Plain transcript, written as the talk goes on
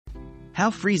How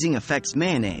freezing affects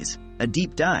mayonnaise, a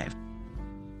deep dive.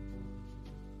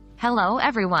 Hello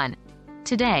everyone!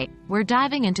 Today, we're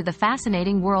diving into the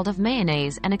fascinating world of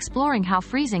mayonnaise and exploring how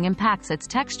freezing impacts its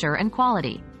texture and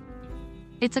quality.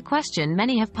 It's a question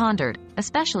many have pondered,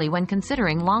 especially when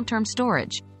considering long-term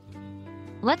storage.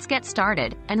 Let's get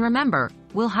started, and remember,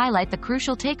 we'll highlight the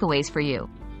crucial takeaways for you.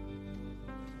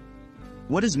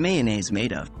 What is mayonnaise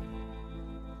made of?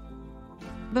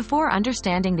 Before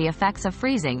understanding the effects of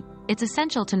freezing, it's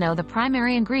essential to know the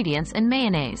primary ingredients in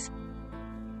mayonnaise.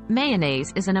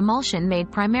 Mayonnaise is an emulsion made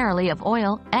primarily of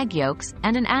oil, egg yolks,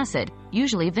 and an acid,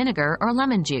 usually vinegar or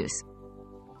lemon juice.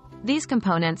 These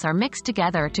components are mixed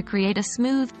together to create a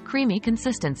smooth, creamy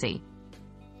consistency.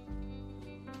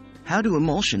 How do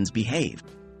emulsions behave?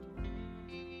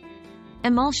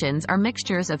 Emulsions are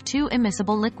mixtures of two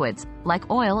immiscible liquids, like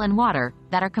oil and water,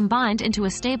 that are combined into a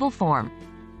stable form.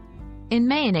 In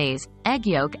mayonnaise, egg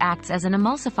yolk acts as an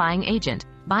emulsifying agent,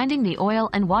 binding the oil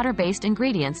and water-based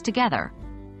ingredients together.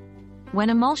 When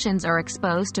emulsions are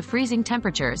exposed to freezing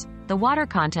temperatures, the water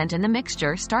content in the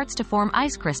mixture starts to form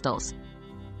ice crystals.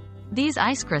 These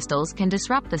ice crystals can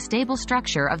disrupt the stable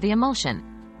structure of the emulsion.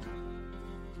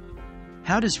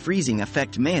 How does freezing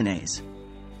affect mayonnaise?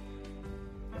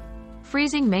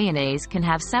 Freezing mayonnaise can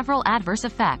have several adverse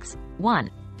effects. 1.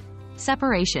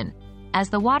 Separation. As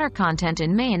the water content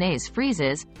in mayonnaise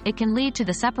freezes, it can lead to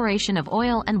the separation of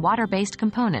oil and water-based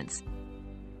components.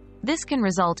 This can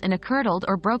result in a curdled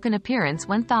or broken appearance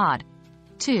when thawed.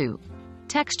 2.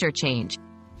 Texture change.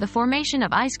 The formation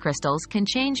of ice crystals can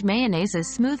change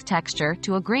mayonnaise's smooth texture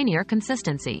to a grainier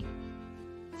consistency.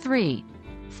 3.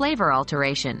 Flavor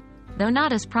alteration. Though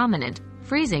not as prominent,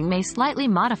 freezing may slightly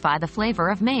modify the flavor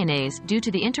of mayonnaise due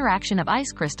to the interaction of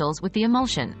ice crystals with the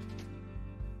emulsion.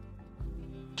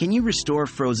 Can you restore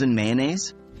frozen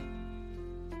mayonnaise?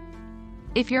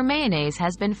 If your mayonnaise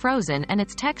has been frozen and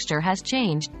its texture has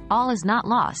changed, all is not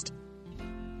lost.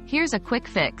 Here's a quick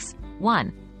fix.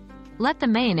 1. Let the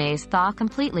mayonnaise thaw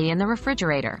completely in the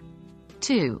refrigerator.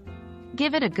 2.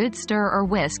 Give it a good stir or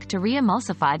whisk to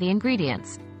re-emulsify the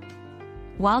ingredients.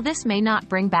 While this may not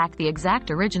bring back the exact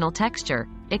original texture,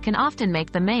 it can often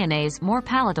make the mayonnaise more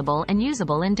palatable and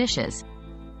usable in dishes.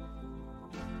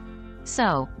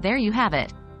 So, there you have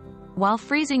it. While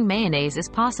freezing mayonnaise is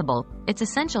possible, it's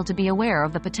essential to be aware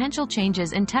of the potential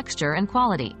changes in texture and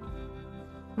quality.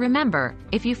 Remember,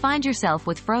 if you find yourself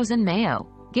with frozen mayo,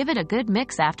 give it a good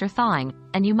mix after thawing,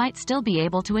 and you might still be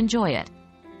able to enjoy it.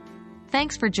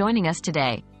 Thanks for joining us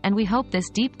today, and we hope this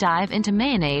deep dive into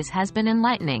mayonnaise has been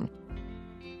enlightening.